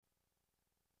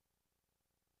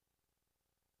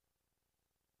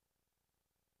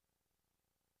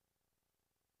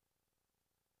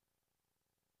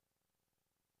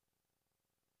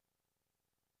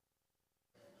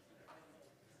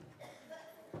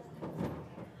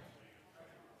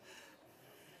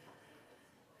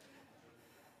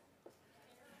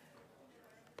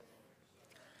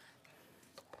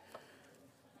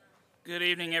Good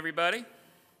evening, everybody.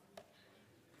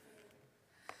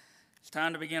 It's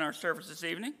time to begin our service this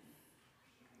evening.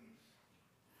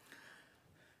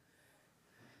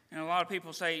 And a lot of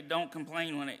people say don't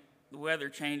complain when the weather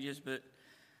changes, but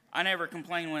I never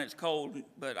complain when it's cold,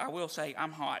 but I will say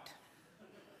I'm hot.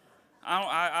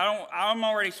 I'm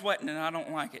already sweating and I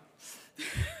don't like it.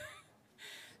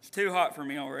 It's too hot for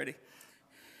me already.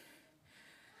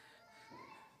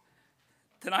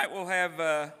 Tonight we'll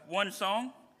have one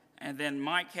song, and then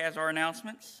Mike has our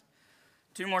announcements.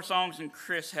 2 more songs, and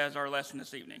Chris has our lesson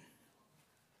this evening.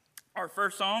 Our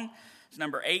first song is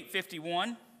number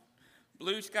 851,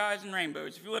 Blue Skies and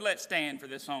Rainbows. If you would, let's stand for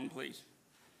this song, please.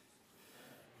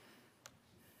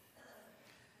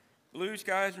 Blue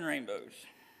Skies and Rainbows.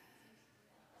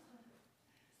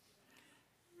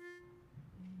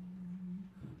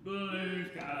 Blue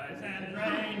skies and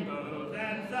rainbows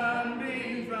and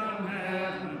sunbeams from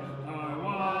heaven are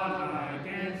what I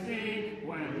can see.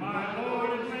 When my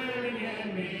Lord is living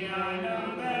in me, I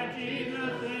know that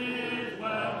Jesus is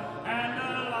well and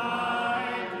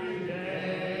alive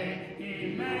today.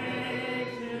 He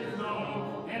makes his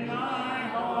home in my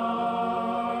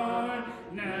heart.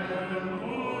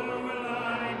 Nevermore will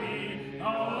I be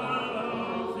all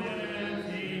alone,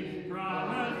 since he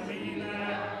promised me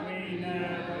that we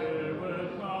never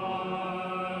would part.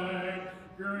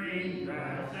 Green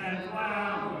grass and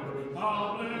flowers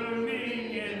all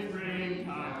blooming in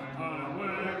springtime are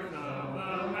works of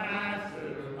the Master.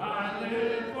 I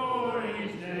live for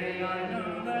each day. I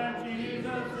know that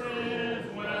Jesus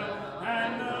is well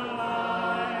and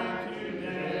alive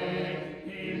today.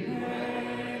 He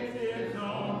makes his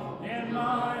home in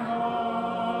my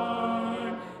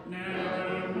heart.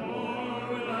 Nevermore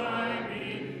will I be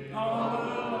all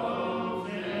alone,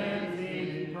 since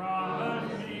he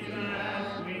promised me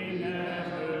that we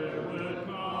never would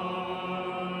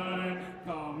part.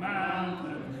 Tall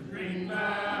mountains, green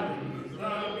valleys,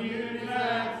 the beauty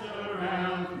that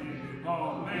surrounds me,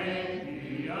 all make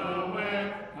me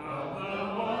aware of the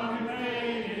one who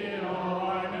made it all.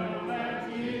 I know that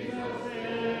Jesus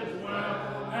is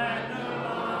well and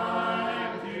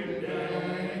alive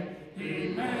today. He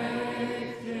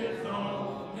makes his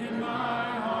home in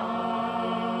my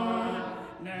heart.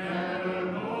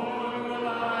 Nevermore will I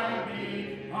be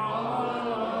all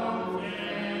alone,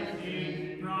 since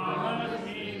he promised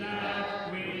me that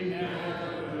we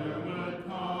never would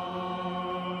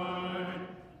part.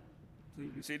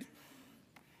 Please be seated.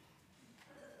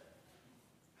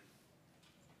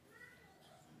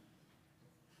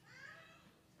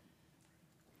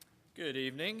 Good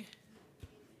evening.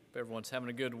 Hope everyone's having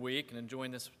a good week and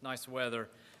enjoying this nice weather.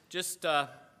 Just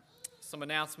some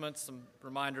announcements, some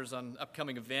reminders on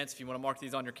upcoming events. If you want to mark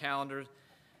these on your calendars,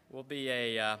 there'll be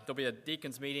a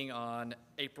deacons meeting on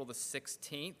April the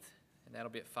 16th, and that'll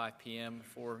be at 5 p.m.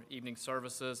 for evening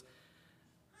services.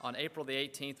 On April the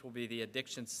 18th will be the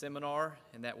addiction seminar,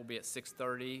 and that will be at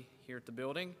 6:30 here at the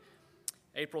building.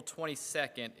 April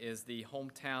 22nd is the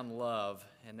Hometown Love,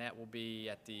 and that will be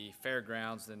at the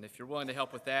fairgrounds. And if you're willing to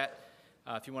help with that,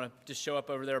 if you want to just show up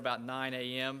over there about 9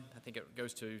 a.m., I think it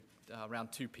goes to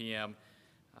around 2 p.m.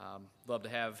 Love to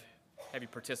have you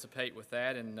participate with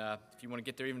that. And if you want to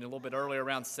get there even a little bit earlier,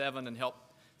 around 7, and help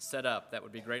set up, that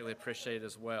would be greatly appreciated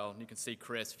as well. And you can see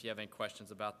Chris if you have any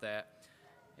questions about that.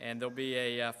 And there'll be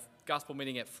a gospel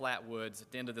meeting at Flatwoods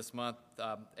at the end of this month,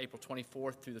 April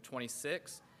 24th through the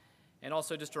 26th. And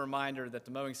also just a reminder that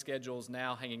the mowing schedule is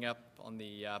now hanging up on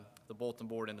the bulletin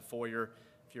board in the foyer.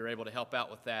 If you're able to help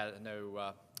out with that, I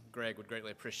know Greg would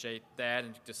greatly appreciate that,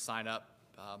 and just sign up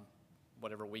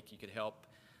whatever week you could help.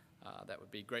 That would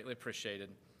be greatly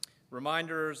appreciated.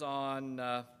 Reminders on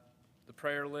the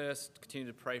prayer list: continue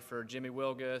to pray for Jimmy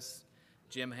Wilgus,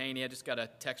 Jim Haney. I just got a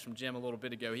text from Jim a little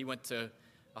bit ago. He went to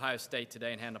Ohio State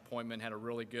today and had an appointment, had a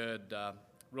really good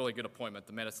appointment.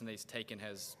 The medicine that he's taken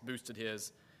has boosted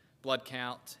his blood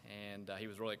count, and he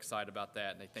was really excited about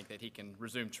that, and they think that he can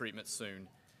resume treatment soon.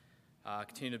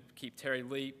 Continue to keep Terry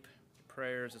Leap in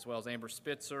prayers, as well as Amber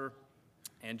Spitzer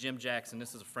and Jim Jackson.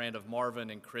 This is a friend of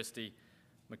Marvin and Christy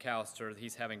McAllister.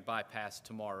 He's having bypass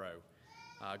tomorrow.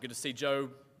 Good to see Joe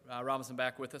Robinson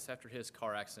back with us after his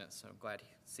car accident, so I'm glad to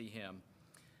see him.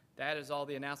 That is all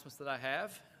the announcements that I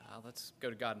have. Let's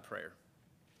go to God in prayer.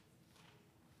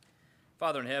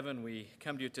 Father in heaven, we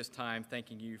come to you at this time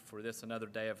thanking you for this another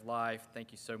day of life.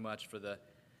 Thank you so much for the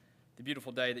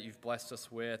beautiful day that you've blessed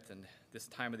us with, and this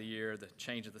time of the year, the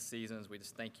change of the seasons. We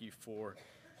just thank you for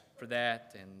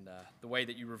that, and the way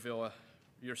that you reveal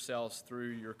yourselves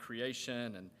through your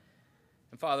creation. And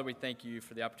Father, we thank you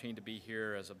for the opportunity to be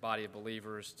here as a body of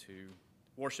believers, to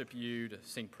worship you, to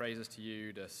sing praises to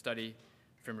you, to study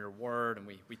from your word, and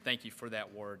we thank you for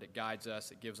that word that guides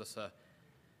us. It gives us a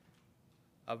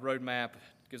roadmap,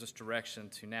 gives us direction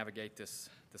to navigate this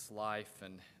life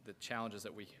and the challenges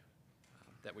that we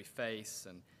face.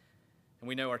 And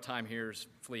we know our time here is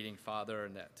fleeting, Father,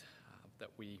 and that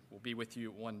we will be with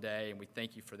you one day, and we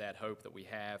thank you for that hope that we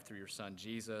have through your Son,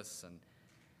 Jesus, and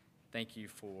thank you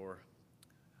for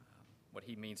what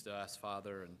he means to us,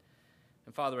 Father. And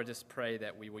Father, I just pray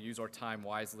that we will use our time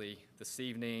wisely this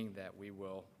evening, that we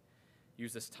will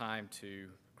use this time to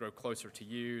grow closer to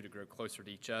you, to grow closer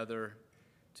to each other,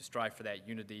 to strive for that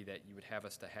unity that you would have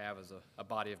us to have as a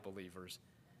body of believers.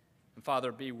 And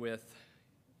Father, be with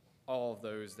all of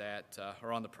those that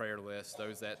are on the prayer list,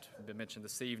 those that have been mentioned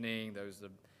this evening, those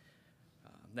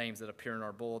names that appear in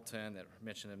our bulletin, that are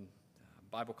mentioned in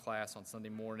Bible class on Sunday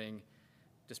morning.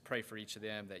 Just pray for each of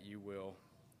them that you will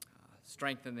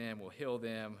strengthen them, will heal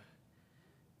them,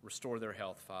 restore their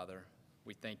health, Father.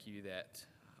 We thank you that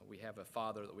we have a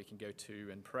Father that we can go to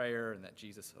in prayer, and that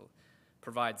Jesus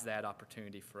provides that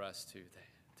opportunity for us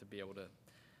to be able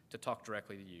to talk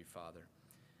directly to you, Father.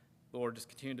 Lord, just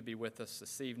continue to be with us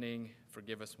this evening.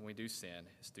 Forgive us when we do sin.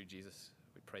 It's through Jesus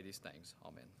we pray these things.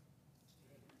 Amen.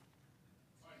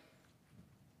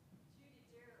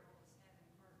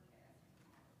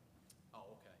 Oh,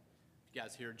 okay. You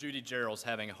guys hear Judy Gerald's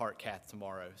having a heart cath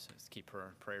tomorrow, so let's keep her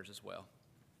in prayers as well.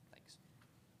 Thanks.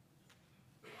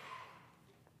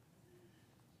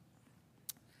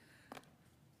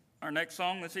 Our next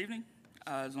song this evening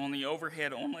is on the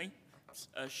overhead only. It's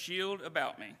A Shield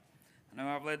About Me. I know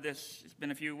I've led this, it's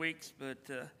been a few weeks, but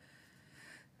we're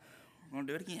going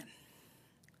to do it again.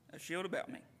 A Shield About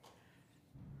Me.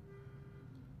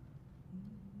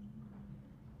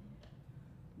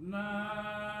 Thou,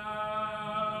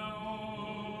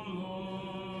 O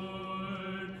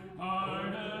Lord,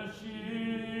 art a shield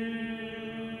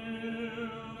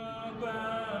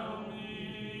about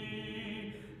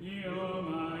me. You're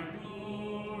my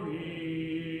glory.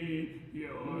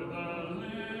 You're the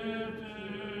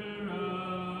lifter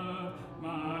of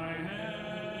my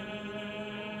head.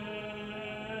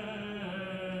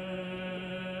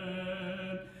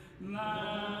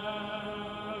 Thou,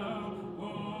 O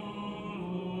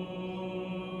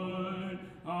Lord,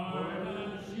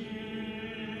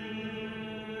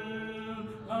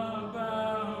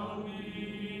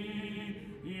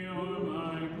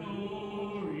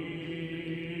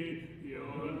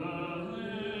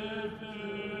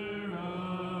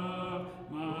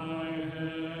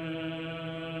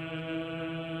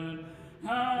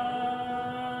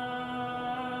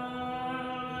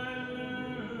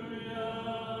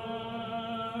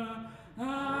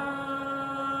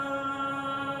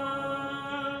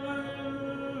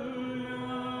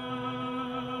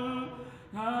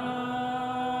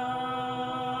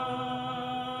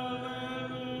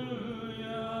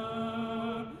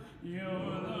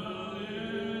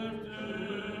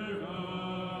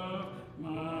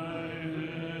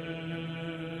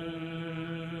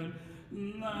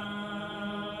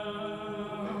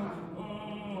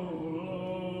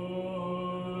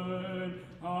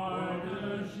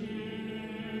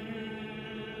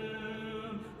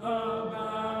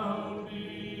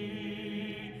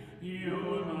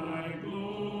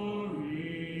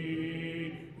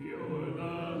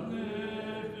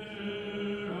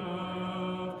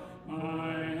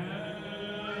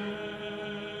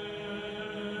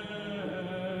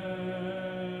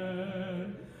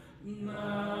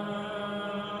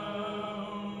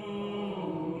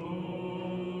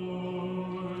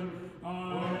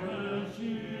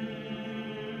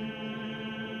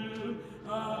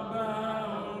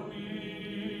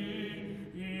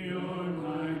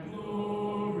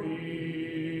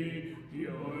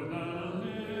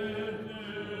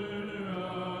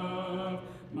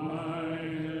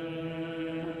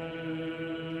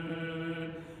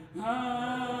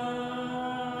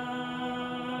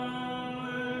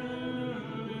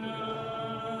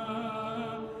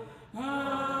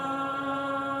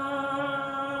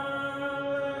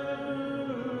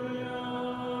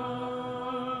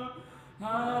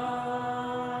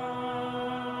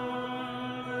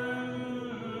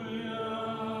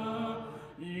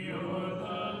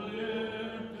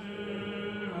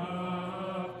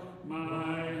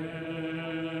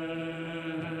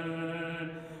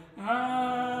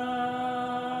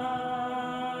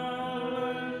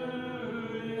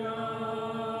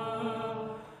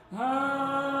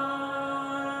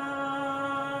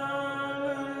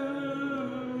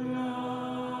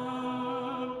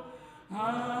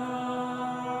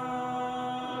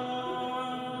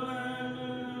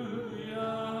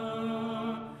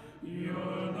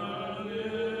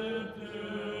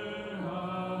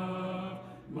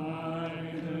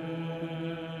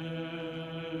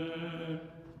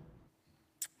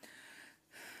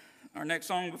 next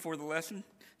song before the lesson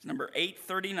is number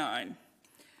 839.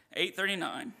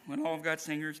 839, When All of God's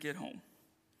Singers Get Home.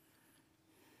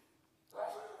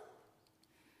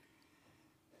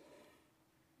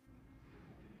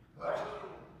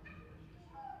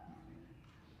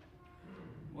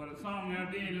 What a song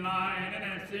of delight in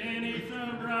that city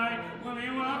so bright, when we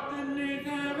walk beneath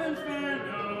heaven's fair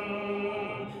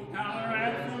dome. How the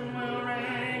ransom will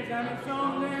raise, having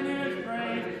songs in his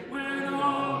praise, when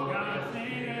all God's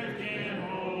singers get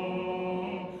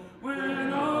home.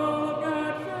 When all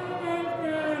God's singers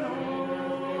get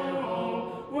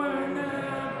home, when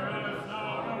never a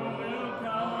sorrow will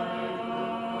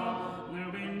come,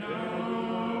 there'll be no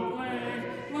place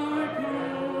like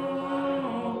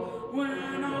home.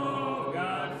 When all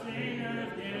God's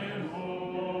singers get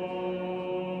home.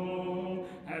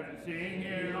 As we sing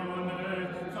here on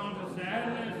earth, songs of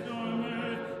sadness on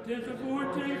earth, 'tis a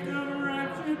foretaste of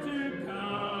rapture to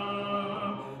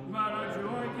come. But our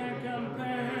joy can't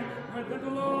compare with the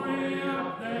glory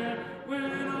up there,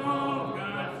 when all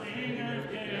God's singers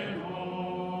get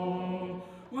home.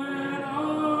 When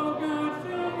all God's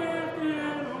singers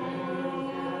get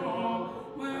home,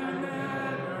 when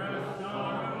never a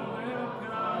sorrow will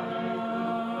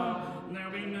come,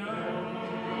 there'll be no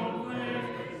place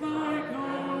like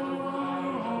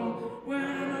home.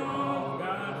 When all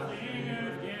God's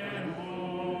singers get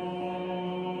home,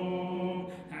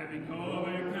 having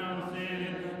overcome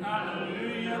sin,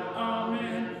 hallelujah,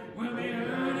 amen, will be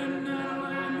heard in that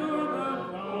land or the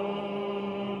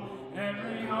foe.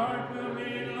 Every heart will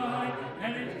be light,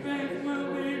 and its face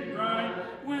will be bright,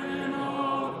 when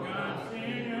all of God's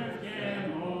singers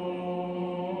get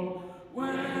home.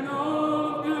 When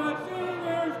all of God's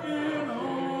singers get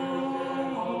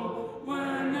home,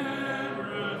 when never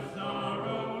a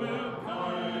sorrow will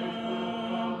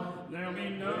come, there'll be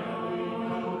no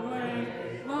place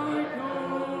like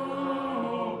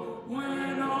home.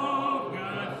 When all of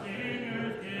God's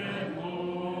singers get home.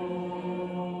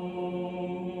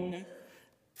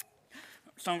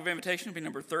 Song of invitation will be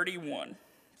number 31.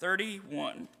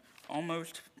 31,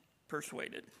 Almost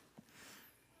Persuaded.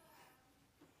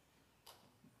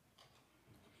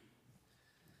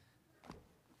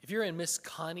 If you're in Miss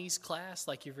Connie's class,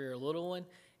 like if you're a little one,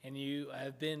 and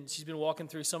she's been walking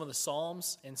through some of the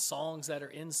Psalms and songs that are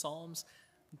in Psalms,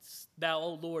 Thou,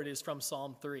 O Lord, is from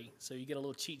Psalm 3. So you get a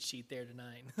little cheat sheet there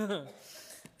tonight.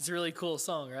 It's a really cool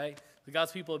song, right? The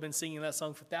God's people have been singing that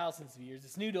song for thousands of years.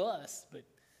 It's new to us, but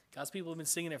God's people have been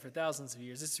singing it for thousands of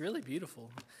years. It's really beautiful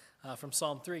from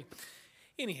Psalm 3.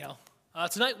 Anyhow,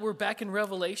 tonight we're back in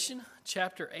Revelation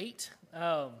chapter 8.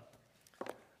 I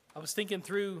was thinking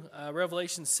through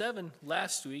Revelation 7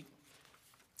 last week,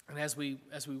 and as we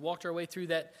walked our way through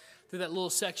that little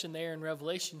section there in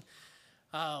Revelation,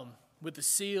 with the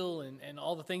seal and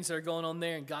all the things that are going on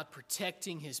there, and God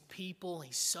protecting his people,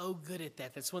 he's so good at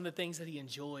that. That's one of the things that he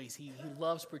enjoys. He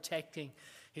loves protecting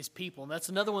his people, and that's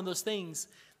another one of those things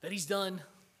that he's done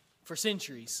for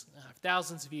centuries,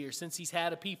 thousands of years. Since he's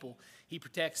had a people, he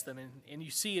protects them, and you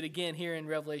see it again here in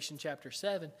Revelation chapter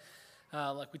 7.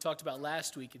 Like we talked about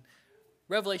last week. And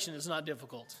Revelation is not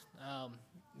difficult.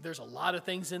 There's a lot of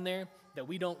things in there that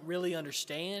we don't really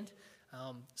understand.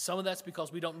 Some of that's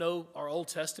because we don't know our Old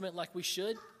Testament like we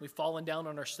should. We've fallen down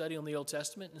on our study on the Old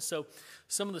Testament. And so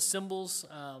some of the symbols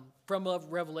from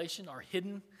Revelation are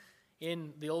hidden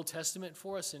in the Old Testament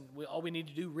for us. And all we need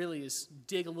to do really is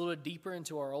dig a little deeper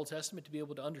into our Old Testament to be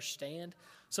able to understand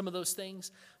some of those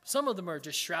things. Some of them are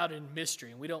just shrouded in mystery,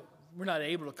 and we're not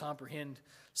able to comprehend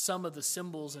some of the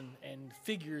symbols and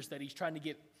figures that he's trying to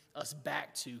get us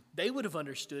back to. They would have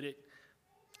understood it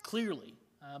clearly,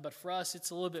 but for us, it's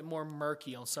a little bit more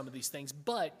murky on some of these things.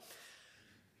 But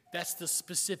that's the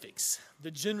specifics.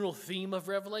 The general theme of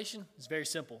Revelation is very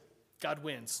simple. God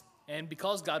wins. And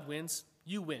because God wins,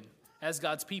 you win. As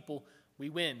God's people, we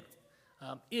win.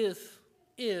 If,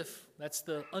 that's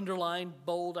the underlined,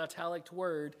 bold, italic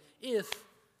word, if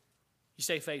you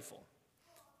stay faithful.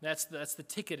 That's the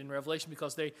ticket in Revelation,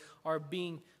 because they are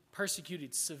being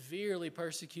persecuted, severely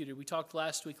persecuted. We talked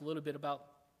last week a little bit about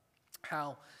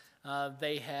how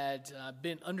they had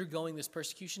been undergoing this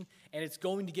persecution, and it's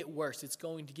going to get worse. It's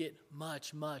going to get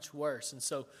much, much worse. And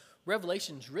so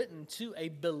Revelation's written to a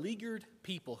beleaguered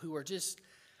people who are just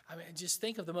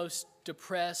think of the most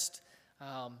depressed,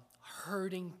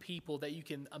 hurting people that you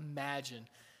can imagine.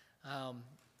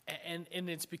 And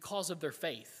it's because of their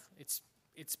faith.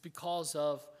 It's because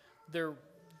of their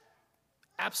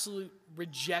absolute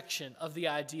rejection of the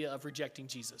idea of rejecting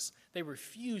Jesus. They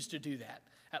refuse to do that.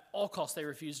 At all costs, they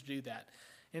refuse to do that.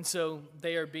 And so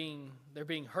they're being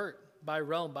hurt by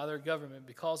Rome, by their government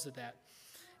because of that.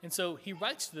 And so he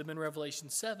writes to them in Revelation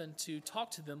 7 to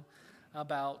talk to them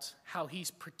about how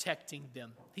he's protecting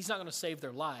them. He's not going to save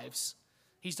their lives.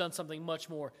 He's done something much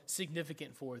more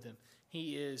significant for them.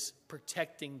 He is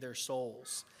protecting their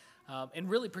souls, and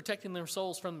really protecting their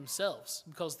souls from themselves,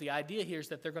 because the idea here is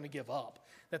that they're going to give up,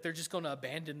 that they're just going to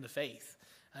abandon the faith.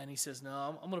 And he says,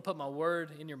 no, I'm going to put my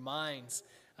word in your minds.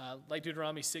 Like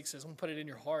Deuteronomy 6 says, I'm going to put it in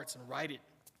your hearts and write it.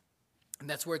 And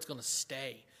that's where it's going to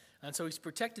stay. And so he's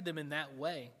protected them in that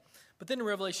way. But then in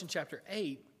Revelation chapter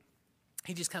 8,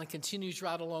 he just kind of continues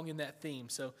right along in that theme.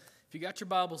 So if you got your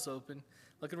Bibles open,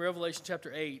 look in Revelation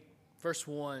chapter 8, verse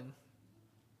 1.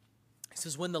 It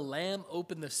says, when the Lamb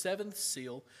opened the seventh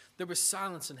seal, there was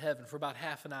silence in heaven for about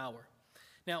half an hour.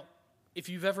 Now, if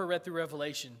you've ever read through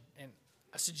Revelation, and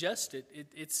I suggest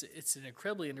it's an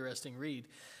incredibly interesting read,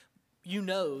 you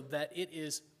know that it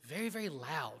is very, very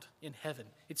loud in heaven.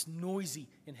 It's noisy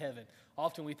in heaven.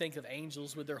 Often we think of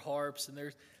angels with their harps and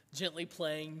they're gently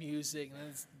playing music,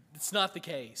 and it's not the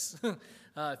case.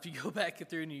 If you go back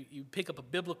through and you pick up a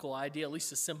biblical idea, at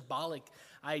least a symbolic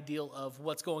ideal of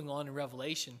what's going on in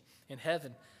Revelation in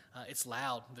heaven, it's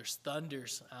loud. There's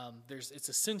thunders. It's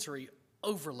a sensory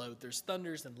overload. There's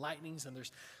thunders and lightnings, and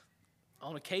there's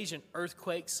on occasion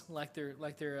earthquakes like there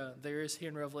is here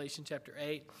in Revelation chapter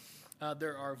 8.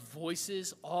 There are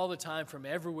voices all the time from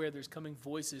everywhere. There's coming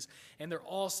voices, and they're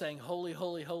all saying, holy,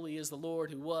 holy, holy is the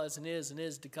Lord who was and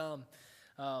is to come.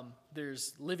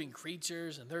 There's living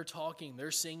creatures, and they're talking, they're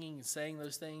singing and saying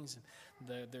those things.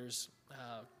 And there's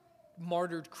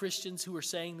martyred Christians who are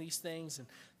saying these things, and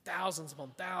thousands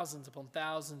upon thousands upon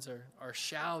thousands are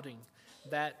shouting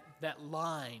that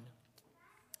line.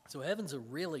 So heaven's a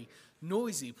really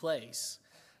noisy place.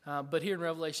 But here in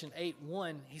Revelation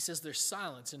 8:1, he says there's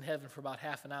silence in heaven for about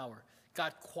half an hour.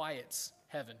 God quiets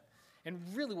heaven. And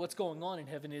really what's going on in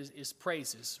heaven is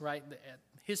praises, right?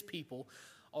 His people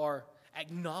are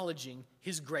acknowledging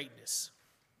his greatness.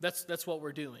 That's what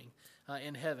we're doing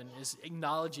in heaven, is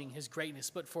acknowledging his greatness.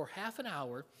 But for half an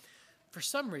hour, for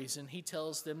some reason, he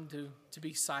tells them to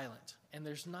be silent. And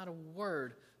there's not a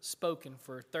word spoken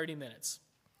for 30 minutes.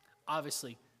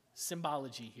 Obviously,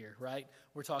 symbology here, right?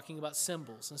 We're talking about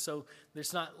symbols. And so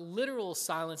there's not literal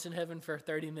silence in heaven for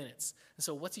 30 minutes. And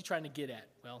so what's he trying to get at?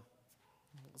 Well,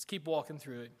 let's keep walking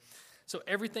through it. So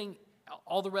everything,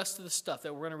 all the rest of the stuff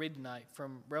that we're going to read tonight,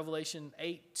 from Revelation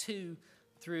 8:2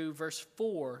 through verse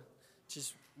 4,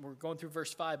 we're going through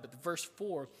verse 5, but the verse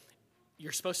 4,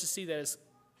 you're supposed to see that as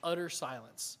utter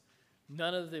silence.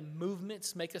 None of the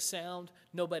movements make a sound.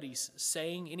 Nobody's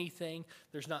saying anything.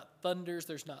 There's not thunders.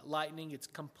 There's not lightning. It's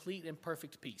complete and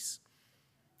perfect peace.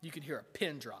 You can hear a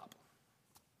pin drop.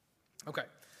 Okay,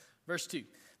 verse 2.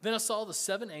 Then I saw the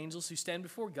 7 angels who stand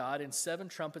before God, and 7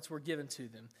 trumpets were given to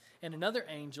them. And another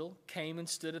angel came and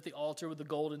stood at the altar with a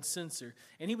golden censer,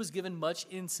 and he was given much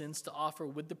incense to offer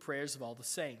with the prayers of all the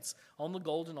saints on the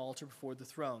golden altar before the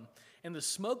throne. And the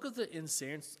smoke of the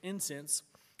incense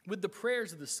with the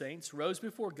prayers of the saints rose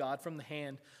before God from the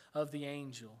hand of the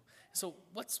angel. So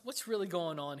what's really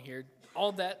going on here?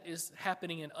 All that is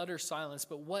happening in utter silence,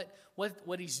 but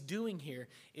what he's doing here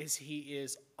is he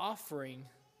is offering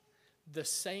the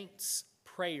saints'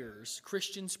 prayers,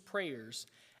 Christians' prayers,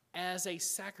 as a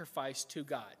sacrifice to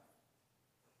God.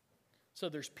 So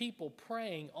there's people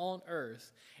praying on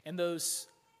earth, and those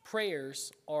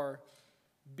prayers are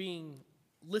being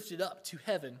lifted up to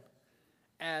heaven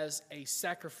as a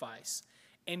sacrifice,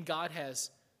 and God has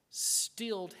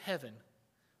stilled heaven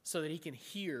so that he can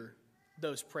hear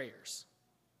those prayers.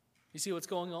 You see what's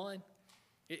going on?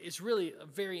 It's really a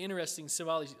very interesting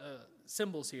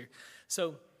symbols here.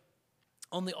 So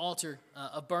on the altar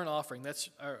of burnt offering, the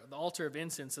altar of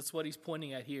incense, that's what he's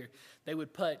pointing at here. They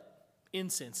would put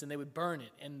incense and they would burn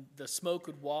it, and the smoke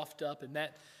would waft up, and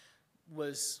that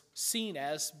was seen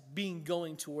as being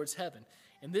going towards heaven.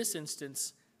 In this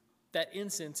instance, that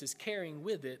incense is carrying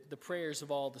with it the prayers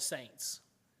of all the saints.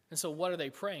 And so what are they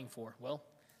praying for? Well,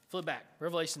 flip back.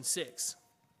 Revelation 6.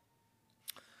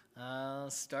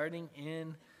 Starting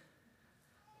in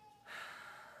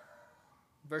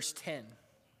verse 10.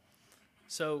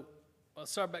 So I'll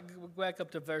start back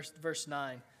up to verse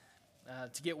 9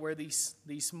 to get where these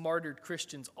martyred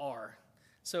Christians are.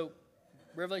 So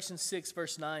Revelation 6,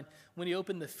 verse 9, when he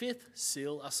opened the 5th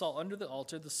seal, I saw under the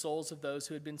altar the souls of those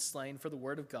who had been slain for the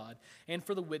word of God and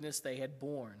for the witness they had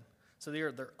borne. So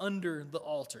they're under the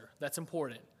altar. That's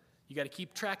important. You got to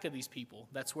keep track of these people.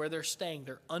 That's where they're staying.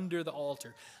 They're under the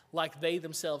altar, like they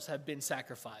themselves have been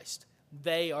sacrificed.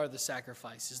 They are the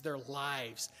sacrifices. Their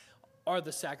lives are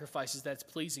the sacrifices that's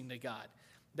pleasing to God.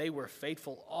 They were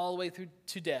faithful all the way through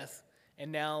to death,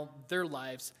 and now their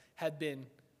lives have been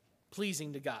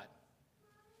pleasing to God.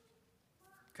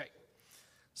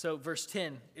 So verse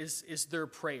 10 is their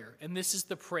prayer. And this is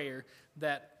the prayer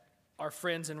that our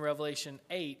friends in Revelation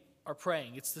 8 are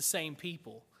praying. It's the same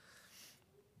people.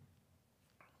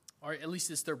 Or at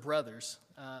least it's their brothers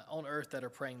on earth that are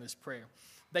praying this prayer.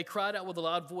 They cried out with a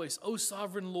loud voice, "O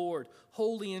sovereign Lord,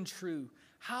 holy and true,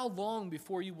 how long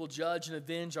before you will judge and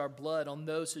avenge our blood on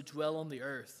those who dwell on the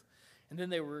earth?" And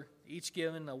then they were each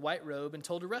given a white robe and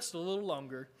told to rest a little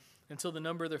longer until the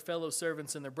number of their fellow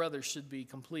servants and their brothers should be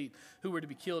complete, who were to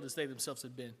be killed as they themselves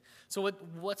had been. So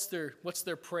what's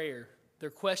their prayer? Their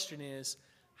question is,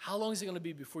 how long is it going to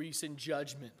be before you send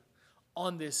judgment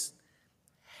on this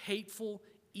hateful,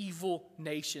 evil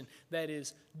nation that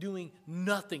is doing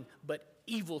nothing but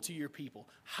evil to your people?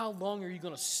 How long are you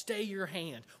going to stay your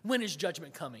hand? When is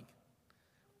judgment coming?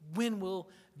 When will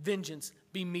vengeance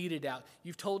be meted out?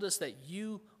 You've told us that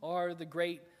you are the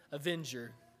great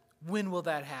avenger. When will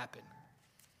that happen?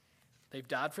 They've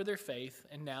died for their faith,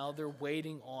 and now they're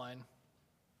waiting on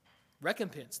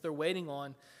recompense. They're waiting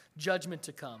on judgment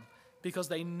to come because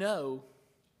they know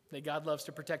that God loves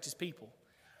to protect his people.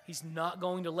 He's not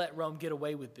going to let Rome get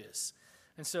away with this.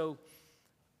 And so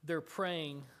they're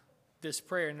praying this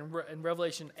prayer. And in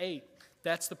Revelation 8,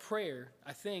 that's the prayer,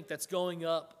 I think, that's going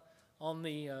up on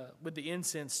with the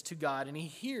incense to God. And he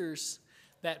hears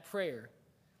that prayer.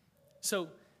 So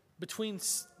between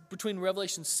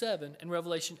Revelation 7 and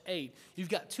Revelation 8, you've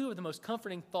got two of the most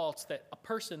comforting thoughts that a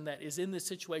person that is in this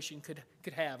situation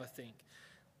could have, I think.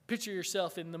 Picture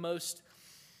yourself in the most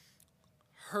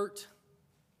hurt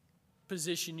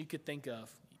position you could think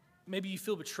of. Maybe you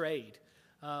feel betrayed.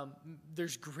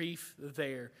 There's grief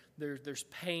there. There's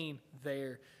pain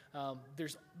there.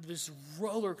 There's this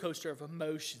roller coaster of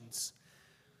emotions.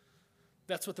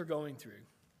 That's what they're going through.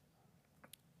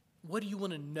 What do you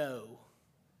want to know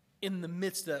in the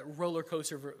midst of that roller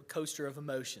coaster of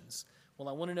emotions? Well,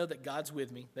 I want to know that God's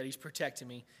with me, that he's protecting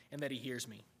me, and that he hears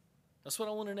me. That's what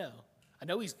I want to know. I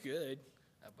know he's good.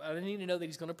 I need to know that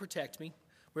he's going to protect me.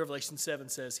 Revelation 7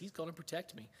 says he's going to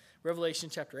protect me. Revelation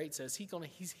chapter 8 says he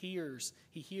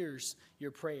hears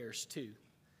your prayers too.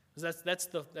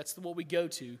 That's what we go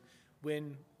to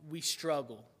when we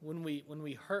struggle, when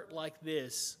we hurt like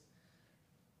this.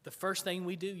 The first thing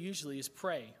we do usually is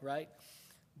pray, right?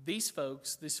 These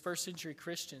folks, these first century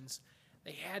Christians,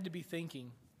 they had to be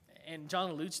thinking, and John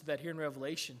alludes to that here in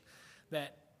Revelation,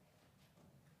 that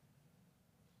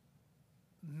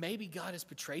maybe God has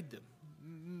betrayed them.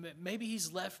 Maybe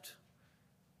he's left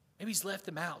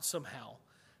them out somehow.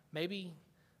 Maybe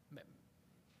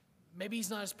he's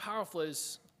not as powerful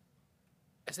as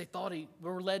they thought we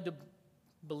were led to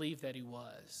believe that he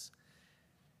was.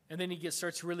 And then he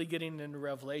starts really getting into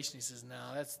Revelation. He says,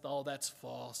 no, that's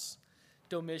false.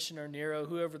 Domitian or Nero,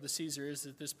 whoever the Caesar is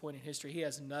at this point in history, he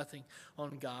has nothing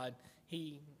on God.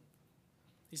 He's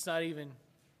not even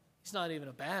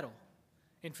a battle.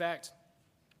 In fact,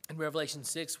 in Revelation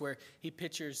 6, where he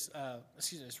pictures,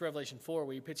 it's Revelation 4,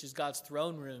 where he pictures God's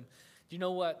throne room. Do you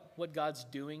know what God's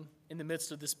doing in the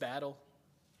midst of this battle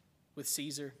with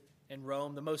Caesar and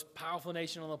Rome, the most powerful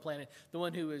nation on the planet, the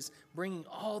one who is bringing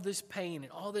all this pain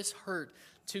and all this hurt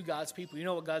to God's people? You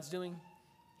know what God's doing?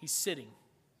 He's sitting.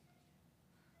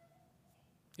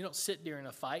 You don't sit during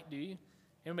a fight, do you?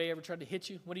 Anybody ever tried to hit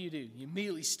you? What do? You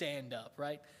immediately stand up,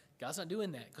 right? God's not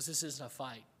doing that because this isn't a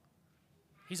fight.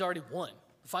 He's already won.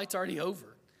 The fight's already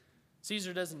over.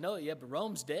 Caesar doesn't know it yet, but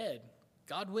Rome's dead.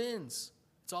 God wins.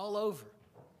 It's all over.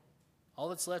 All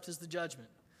that's left is the judgment.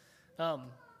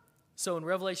 So in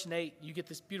Revelation 8, you get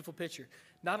this beautiful picture.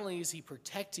 Not only is he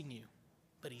protecting you,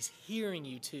 but he's hearing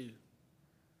you too.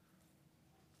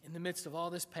 In the midst of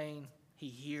all this pain, he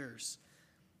hears.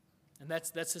 And that's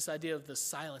this idea of the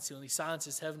silence. When he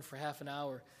silences heaven for half an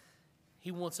hour, he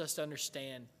wants us to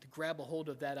understand, to grab a hold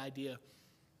of that idea.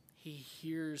 He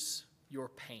hears your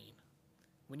pain.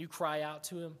 When you cry out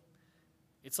to him,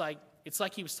 it's like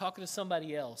he was talking to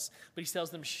somebody else, but he tells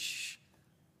them, shh,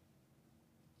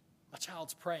 my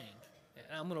child's praying, and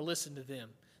I'm going to listen to them.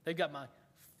 They've got my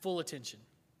full attention.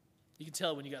 You can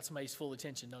tell when you got somebody's full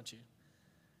attention, don't you?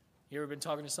 You ever been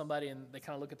talking to somebody and they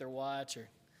kind of look at their watch or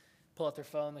pull out their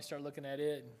phone, they start looking at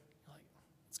it, and you're like,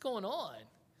 what's going on?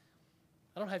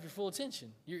 I don't have your full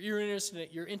attention.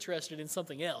 You're interested in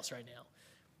something else right now.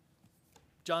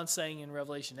 John's saying in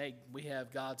Revelation 8, we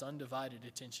have God's undivided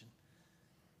attention.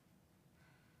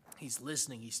 He's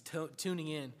listening. He's tuning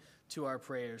in to our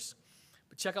prayers.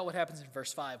 But check out what happens in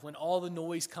verse 5. When all the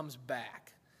noise comes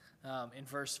back, in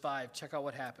verse 5, check out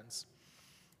what happens.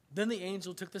 Then the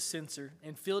angel took the censer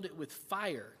and filled it with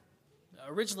fire.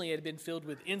 Originally, it had been filled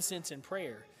with incense and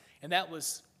prayer, and that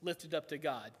was lifted up to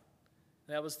God.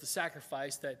 That was the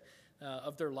sacrifice that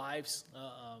of their lives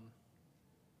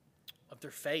of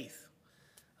their faith.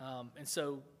 And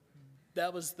so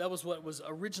that was what was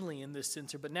originally in this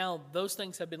censer. But now those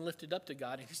things have been lifted up to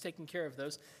God, and he's taking care of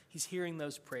those. He's hearing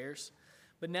those prayers.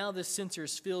 But now this censer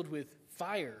is filled with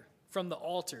fire from the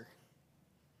altar.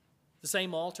 The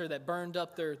same altar that burned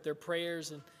up their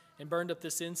prayers and burned up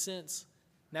this incense.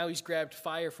 Now he's grabbed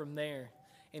fire from there,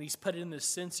 and he's put it in this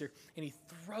censer, and he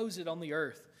throws it on the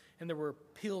earth. And there were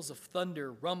peals of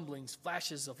thunder, rumblings,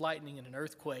 flashes of lightning, and an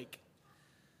earthquake.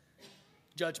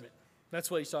 Judgment. That's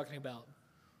what he's talking about.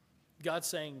 God's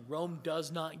saying Rome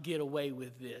does not get away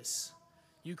with this.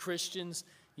 You Christians,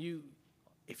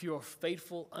 if you are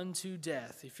faithful unto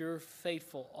death, if you're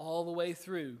faithful all the way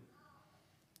through,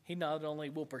 he not only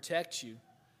will protect you,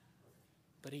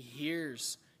 but he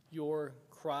hears your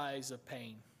cries of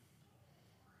pain.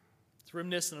 It's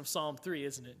reminiscent of Psalm 3,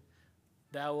 isn't it?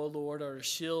 Thou, O Lord, art a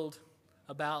shield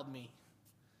about me.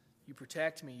 You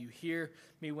protect me. You hear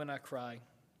me when I cry.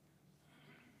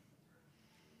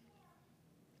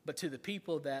 But to the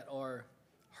people that are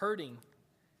hurting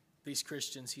these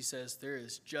Christians, he says, there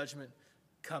is judgment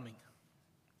coming.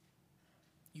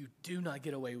 You do not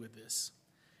get away with this.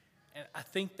 And I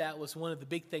think that was one of the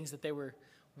big things that they were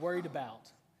worried about.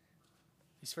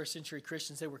 These first century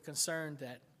Christians, they were concerned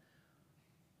that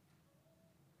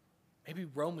maybe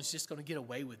Rome was just going to get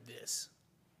away with this.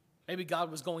 Maybe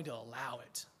God was going to allow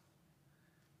it.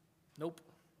 Nope,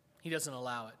 he doesn't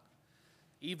allow it.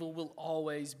 Evil will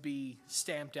always be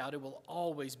stamped out. It will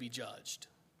always be judged.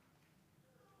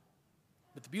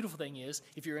 But the beautiful thing is,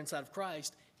 if you're inside of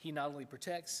Christ, he not only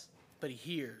protects, but he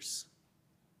hears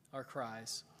our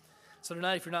cries. So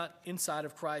tonight, if you're not inside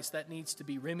of Christ, that needs to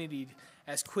be remedied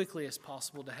as quickly as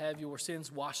possible to have your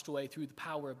sins washed away through the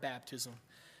power of baptism.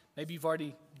 Maybe you've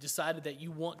already decided that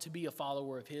you want to be a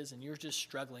follower of his and you're just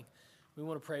struggling. We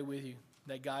want to pray with you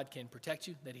that God can protect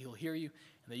you, that he'll hear you,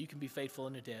 and that you can be faithful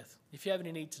unto death. If you have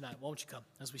any need tonight, won't you come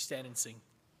as we stand and sing?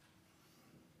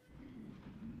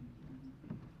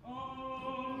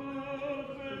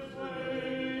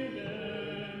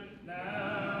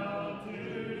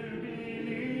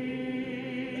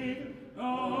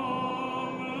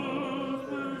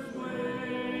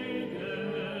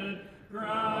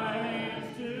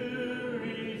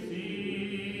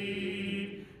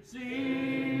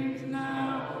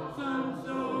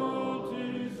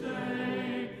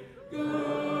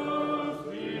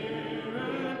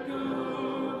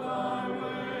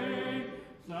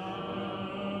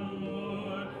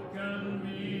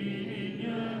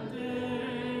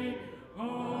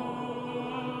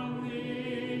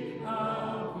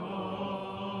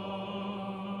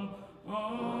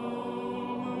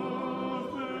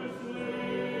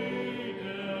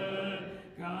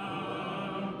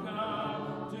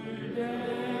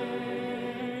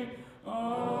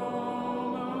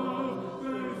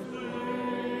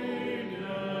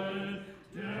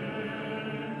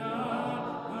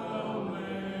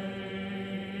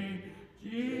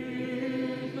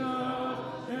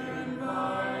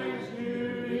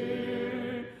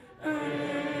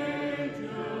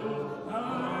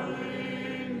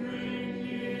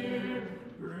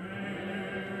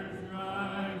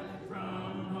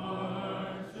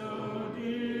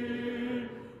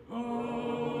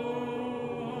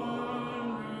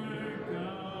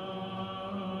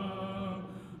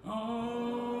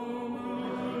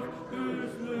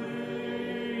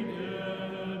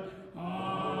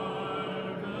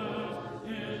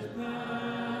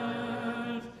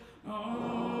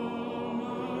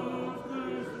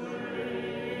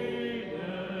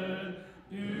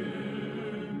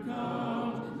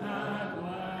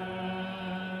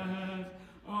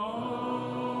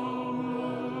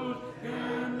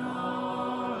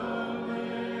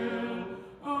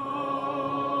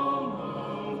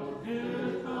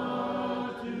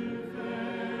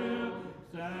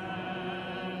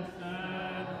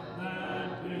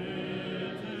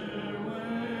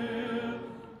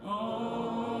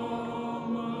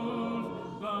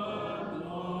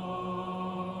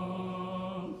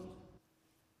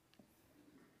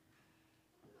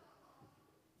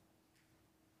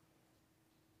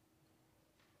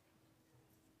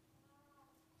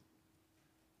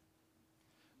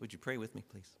 Would you pray with me,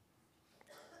 please?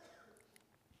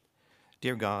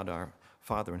 Dear God, our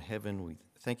Father in heaven, we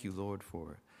thank you, Lord,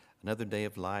 for another day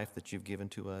of life that you've given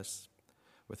to us.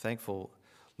 We're thankful,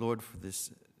 Lord, for this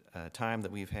time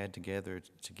that we've had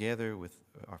together with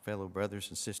our fellow brothers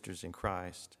and sisters in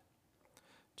Christ,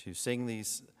 to sing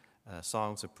these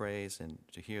songs of praise and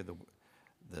to hear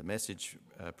the message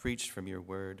preached from your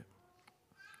word.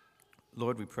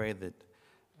 Lord, we pray that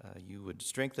you would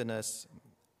strengthen us,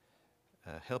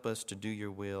 help us to do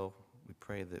your will. We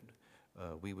pray that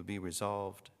we would be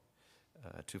resolved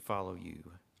to follow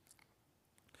you.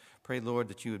 Pray, Lord,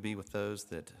 that you would be with those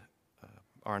that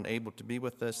aren't able to be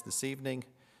with us this evening.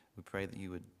 We pray that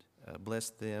you would bless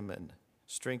them and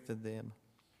strengthen them.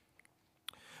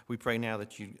 We pray now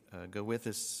that you go with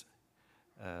us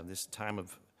this time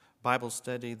of Bible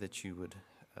study, that you would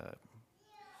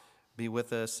be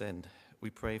with us, and we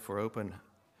pray for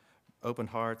open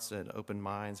hearts and open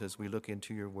minds as we look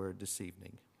into your word this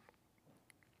evening.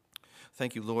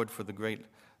 Thank you, Lord, for the great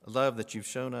love that you've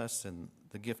shown us and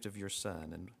the gift of your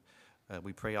Son. And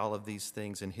we pray all of these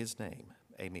things in his name.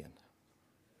 Amen.